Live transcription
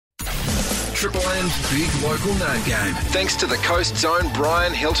Triple M's big local name game. Thanks to the Coast's own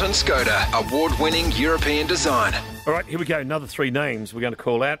Brian Hilton Skoda, award-winning European design. All right, here we go. Another 3 names we're going to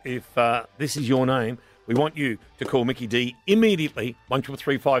call out. If this is your name, we want you to call Mickey D immediately,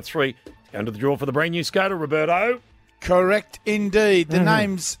 133353, to go into the draw for the brand new Skoda, Roberto. Correct indeed. The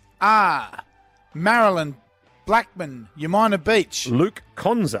names are Marilyn Blackman, Umina Beach. Luke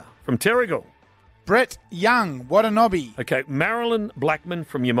Conza from Terrigal. Brett Young, Watanabe. Okay, Marilyn Blackman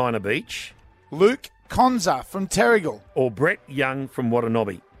from Umina Beach. Luke Conza from Terrigal. Or Brett Young from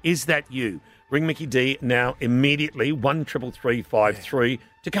Watanabe. Is that you? Ring Mickey D now immediately, 133353,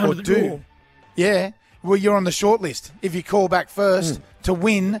 to go into the draw. Yeah. Well, you're on the short list. If you call back first to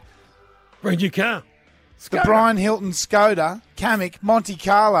win brand new car. the Brian Hilton Skoda Kamiq Monte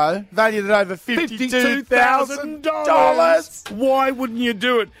Carlo, valued at over $52,000. Why wouldn't you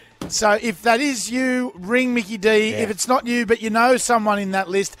do it? So if that is you, ring Mickey D. Yeah. If it's not you, but you know someone in that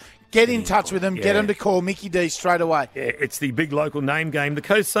list, get in touch with them. Yeah. Get them to call Mickey D straight away. Yeah, it's the big local name game. The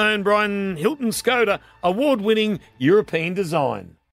Coast's own Brian Hilton Skoda, award-winning European design.